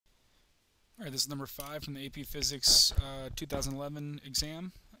Alright, this is number 5 from the AP Physics 2011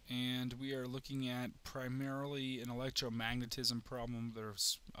 exam, and we are looking at primarily an electromagnetism problem.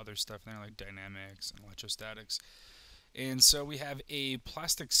 There's other stuff in there like dynamics and electrostatics. And so we have a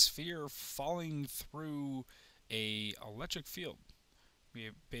plastic sphere falling through a electric field.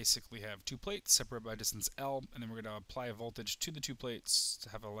 We basically have two plates separated by a distance L, and then we're going to apply a voltage to the two plates to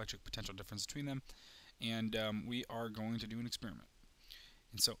have an electric potential difference between them, and we are going to do an experiment.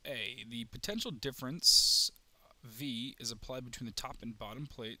 And so A, the potential difference V is applied between the top and bottom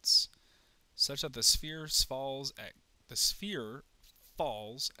plates such that the sphere falls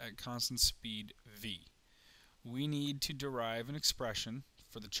at constant speed V. We need to derive an expression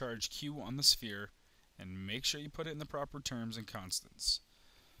for the charge Q on the sphere and make sure you put it in the proper terms and constants.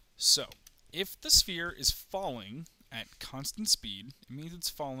 So, if the sphere is falling at constant speed, it means it's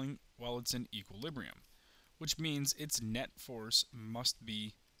falling while it's in equilibrium, which means its net force must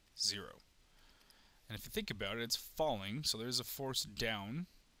be 0. And if you think about it, it's falling, so there's a force down,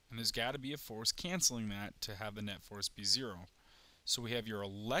 and there's got to be a force canceling that to have the net force be 0. So we have your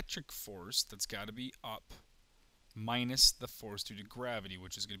electric force that's got to be up minus the force due to gravity,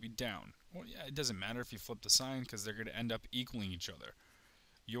 which is going to be down. Well, yeah, it doesn't matter if you flip the sign because they're going to end up equaling each other.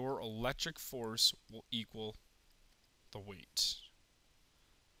 Your electric force will equal the weight.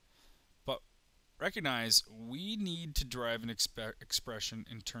 Recognize we need to derive an expression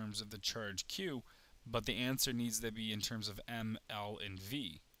in terms of the charge Q, but the answer needs to be in terms of M, L, and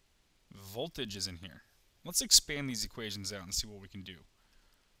V. Voltage is in here. Let's expand these equations out and see what we can do.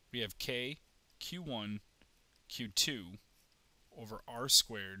 We have K, Q1, Q2 over R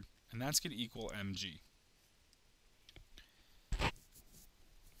squared, and that's going to equal mg.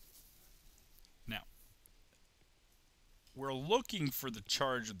 Now, we're looking for the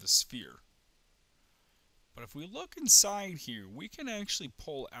charge of the sphere. But if we look inside here, we can actually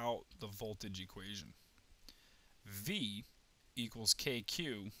pull out the voltage equation. V equals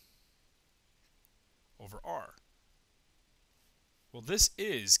KQ over R. Well, this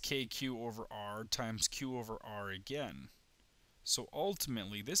is KQ over R times Q over R again. So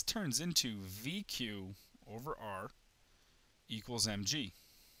ultimately, this turns into VQ over R equals mg.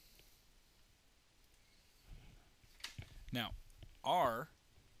 Now, R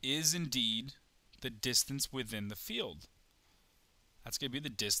is indeed the distance within the field. That's going to be the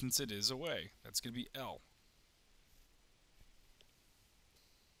distance it is away. That's going to be L.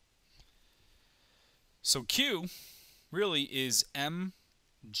 So Q really is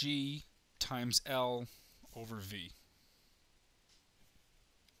mg times L over V.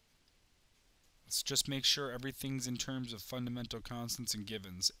 Let's just make sure everything's in terms of fundamental constants and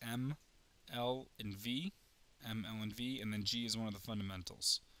givens. M, L, and V, M, L, and V, and then G is one of the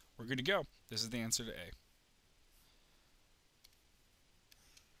fundamentals. We're good to go. This is the answer to A.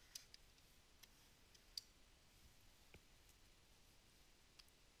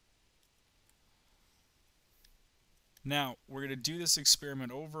 Now, we're going to do this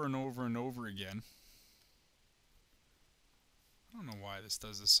experiment over and over and over again. I don't know why this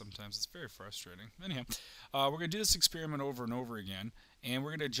does this sometimes. It's very frustrating. Anyhow, we're going to do this experiment over and over again, and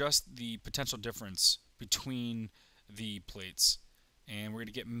we're going to adjust the potential difference between the plates. And we're going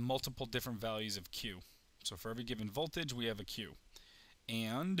to get multiple different values of Q. So for every given voltage, we have a Q.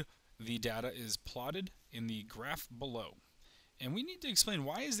 And the data is plotted in the graph below. And we need to explain,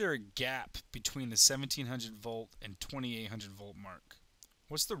 why is there a gap between the 1700 volt and 2800 volt mark?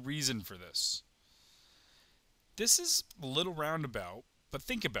 What's the reason for this? This is a little roundabout, but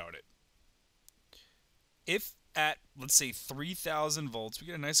think about it. If at, let's say, 3000 volts, we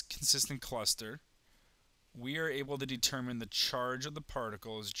get a nice consistent cluster, we are able to determine the charge of the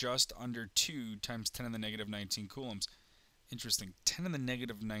particle is just under 2 times 10 to the negative 19 coulombs. Interesting, 10 to the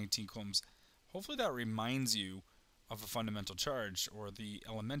negative 19 coulombs. Hopefully that reminds you of a fundamental charge, or the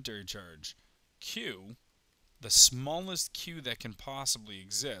elementary charge. Q, the smallest Q that can possibly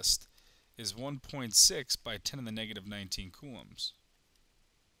exist, is 1.6 by 10 to the negative 19 coulombs.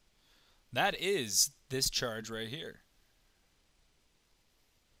 That is this charge right here.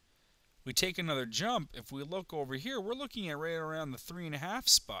 We take another jump. If we look over here, we're looking at right around the 3.5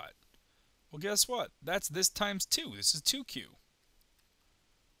 spot. Well, guess what? That's this times 2. This is 2Q.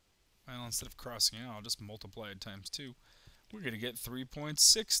 Well, instead of crossing out, I'll just multiply it times 2. We're going to get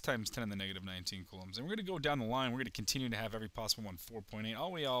 3.6 times 10 to the negative 19 coulombs. And we're going to go down the line. We're going to continue to have every possible one, 4.8,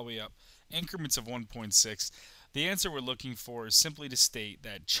 all the way up. Increments of 1.6. The answer we're looking for is simply to state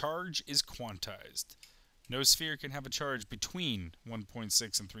that charge is quantized. No sphere can have a charge between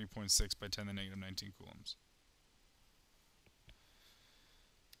 1.6 and 3.6 by 10 to the negative 19 coulombs.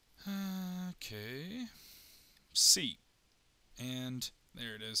 Okay. C. And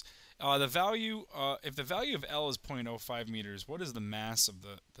There it is. If the value of L is 0.05 meters, what is the mass of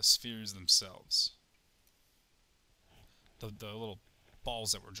the spheres themselves? The little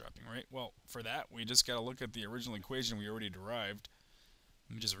balls that we're dropping, right? Well, for that, we just got to look at the original equation we already derived.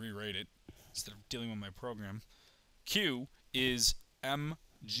 Let me just rewrite it instead of dealing with my program. Q is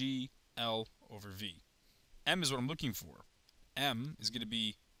mgl over v. M is what I'm looking for. M is going to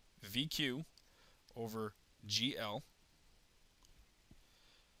be vq over gl.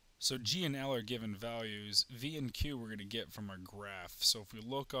 So G and L are given values. V and Q we're going to get from our graph. So if we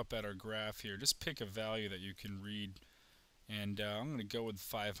look up at our graph here, just pick a value that you can read. And I'm going to go with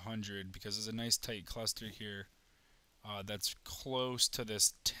 500 because there's a nice tight cluster here that's close to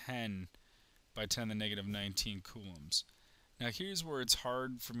this 10 by 10 to the negative 19 coulombs. Now here's where it's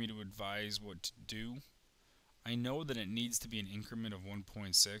hard for me to advise what to do. I know that it needs to be an increment of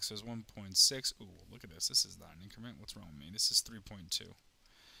 1.6. So it's 1.6. Ooh, look at this. This is not an increment. What's wrong with me? This is 3.2.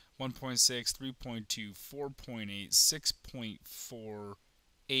 1.6, 3.2, 4.8,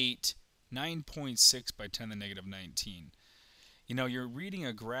 6.48, 9.6 by 10 to the negative 19. You know, you're reading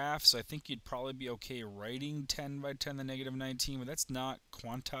a graph, so I think you'd probably be okay writing 10 by 10 to the negative 19, but that's not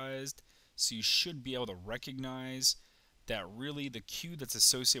quantized, so you should be able to recognize that really the Q that's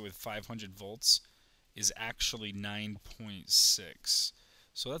associated with 500 volts is actually 9.6.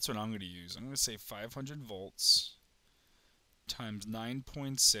 So that's what I'm going to use. I'm going to say 500 volts times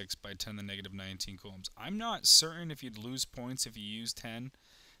 9.6 by 10 to the negative 19 coulombs. I'm not certain if you'd lose points if you use 10.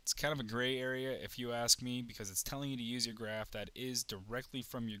 It's kind of a gray area if you ask me, because it's telling you to use your graph. That is directly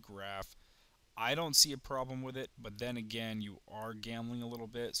from your graph. I don't see a problem with it, but then again, you are gambling a little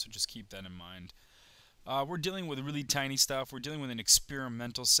bit, so just keep that in mind. We're dealing with really tiny stuff. We're dealing with an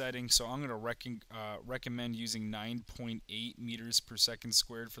experimental setting, so I'm going to recommend using 9.8 meters per second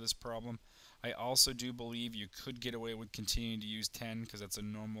squared for this problem. I also do believe you could get away with continuing to use 10 because that's a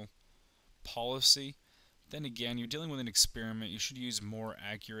normal policy. Then again, you're dealing with an experiment. You should use more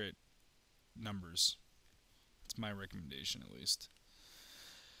accurate numbers. That's my recommendation, at least.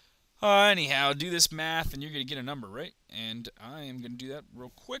 Anyhow, do this math and you're going to get a number, right? And I am going to do that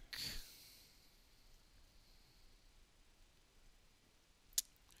real quick.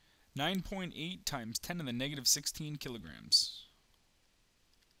 (9.8) times 10 to the negative 16 kilograms.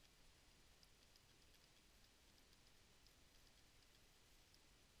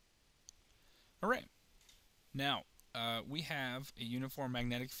 All right. Now, we have a uniform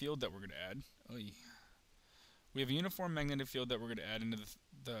magnetic field that we're going to add. We have a uniform magnetic field that we're going to add into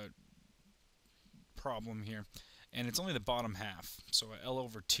the problem here. And it's only the bottom half. So L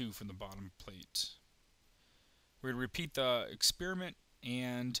over 2 from the bottom plate. We're going to repeat the experiment,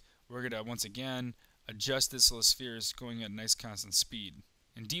 and we're going to, once again, adjust this so the sphere is going at a nice constant speed.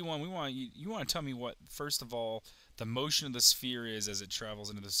 In D1, you want to tell me what, first of all, the motion of the sphere is as it travels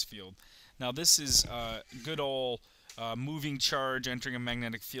into this field. Now, this is good old moving charge entering a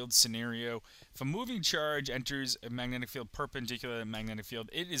magnetic field scenario. If a moving charge enters a magnetic field perpendicular to the magnetic field,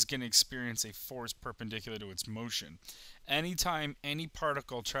 it is going to experience a force perpendicular to its motion. Anytime any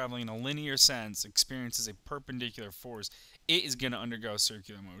particle traveling in a linear sense experiences a perpendicular force, it is going to undergo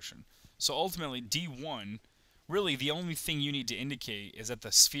circular motion. So ultimately, D1, really the only thing you need to indicate is that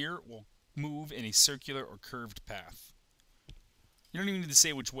the sphere will move in a circular or curved path. You don't even need to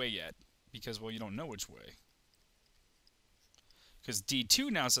say which way yet, because, well, you don't know which way. Because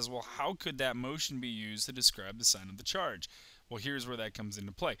D2 now says, well, how could that motion be used to describe the sign of the charge? Well, here's where that comes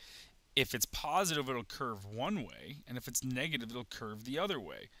into play. If it's positive, it'll curve one way, and if it's negative, it'll curve the other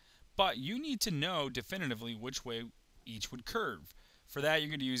way. But you need to know definitively which way each would curve. For that, you're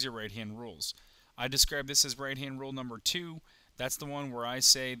going to use your right-hand rules. I describe this as right-hand rule number 2. That's the one where I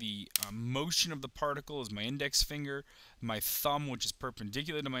say the motion of the particle is my index finger. My thumb, which is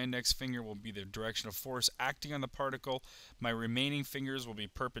perpendicular to my index finger, will be the direction of force acting on the particle. My remaining fingers will be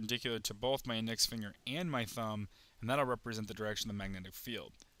perpendicular to both my index finger and my thumb, and that'll represent the direction of the magnetic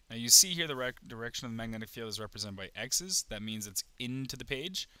field. Now you see here the direction of the magnetic field is represented by X's. That means it's into the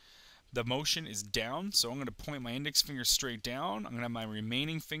page. The motion is down, so I'm going to point my index finger straight down. I'm going to have my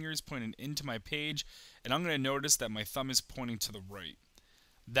remaining fingers pointed into my page, and I'm going to notice that my thumb is pointing to the right.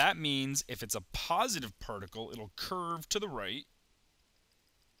 That means if it's a positive particle, it'll curve to the right.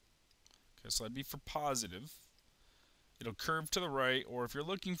 Okay, so that'd be for positive. It'll curve to the right, or if you're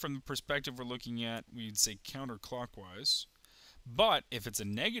looking from the perspective we're looking at, we'd say counterclockwise. But if it's a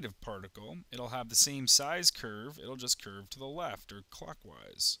negative particle, it'll have the same size curve. It'll just curve to the left, or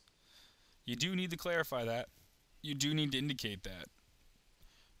clockwise. You do need to clarify that. You do need to indicate that.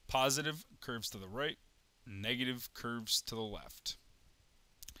 Positive curves to the right, negative curves to the left.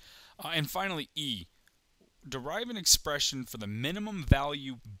 And finally, E. derive an expression for the minimum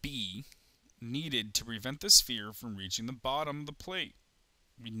value B needed to prevent the sphere from reaching the bottom of the plate.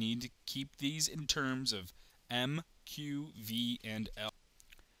 We need to keep these in terms of M, Q, V, and L.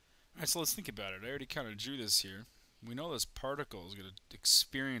 Alright, so let's think about it. I already kind of drew this here. We know this particle is going to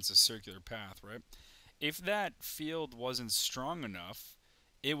experience a circular path, right? If that field wasn't strong enough,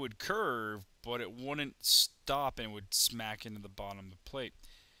 it would curve, but it wouldn't stop and it would smack into the bottom of the plate.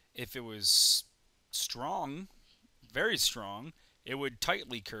 If it was strong, very strong, it would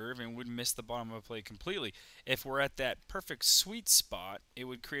tightly curve and would miss the bottom of the plate completely. If we're at that perfect sweet spot, it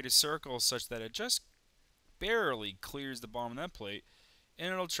would create a circle such that it just barely clears the bottom of that plate,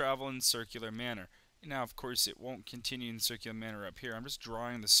 and it'll travel in a circular manner. Now, of course, it won't continue in circular manner up here. I'm just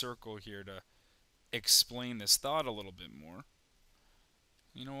drawing the circle here to explain this thought a little bit more.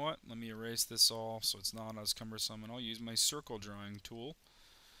 You know what? Let me erase this all so it's not as cumbersome, and I'll use my circle drawing tool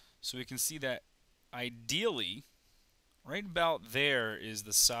so we can see that ideally, right about there is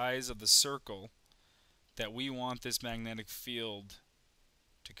the size of the circle that we want this magnetic field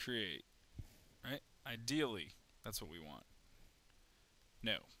to create. Right? Ideally, that's what we want.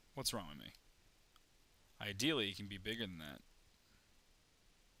 No. What's wrong with me? Ideally, it can be bigger than that.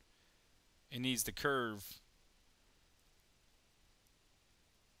 It needs the curve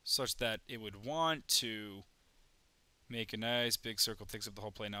such that it would want to make a nice big circle, takes up the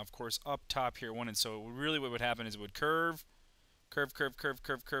whole plane. Now, of course, up top here, and so really what would happen is it would curve,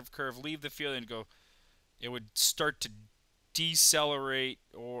 leave the field and go. It would start to decelerate,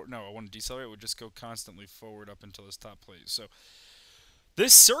 or no, it wouldn't decelerate. It would just go constantly forward up until this top plate. So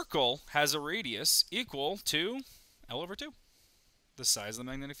this circle has a radius equal to L over 2, the size of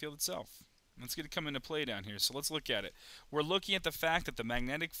the magnetic field itself. Let's get it come into play down here. So let's look at it. We're looking at the fact that the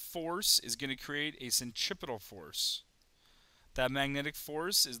magnetic force is going to create a centripetal force. That magnetic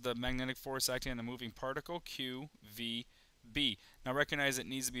force is the magnetic force acting on a moving particle, Q, V, B. Now recognize it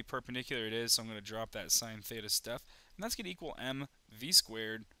needs to be perpendicular. It is, so I'm going to drop that sine theta stuff. And that's going to equal mv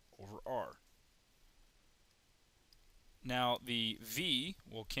squared over r. Now the v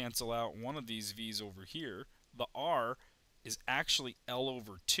will cancel out one of these v's over here. The r is actually L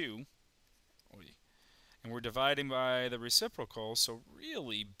over 2. And we're dividing by the reciprocal, so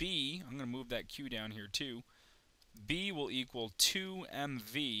really B, I'm going to move that Q down here too, B will equal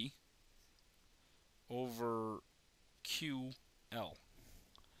 2mv over QL.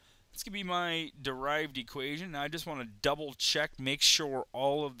 This could be my derived equation. Now I just want to double check, make sure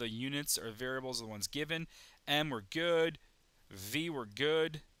all of the units or variables are the ones given. M we're good, V we're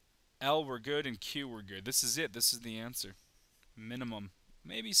good, L we're good, and Q we're good. This is it. This is the answer. Minimum.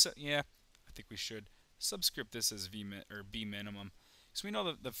 Maybe so. Yeah, I think we should subscript this as V or B minimum. So we know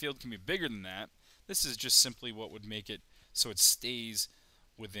that the field can be bigger than that. This is just simply what would make it so it stays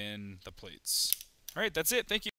within the plates. All right, that's it. Thank you.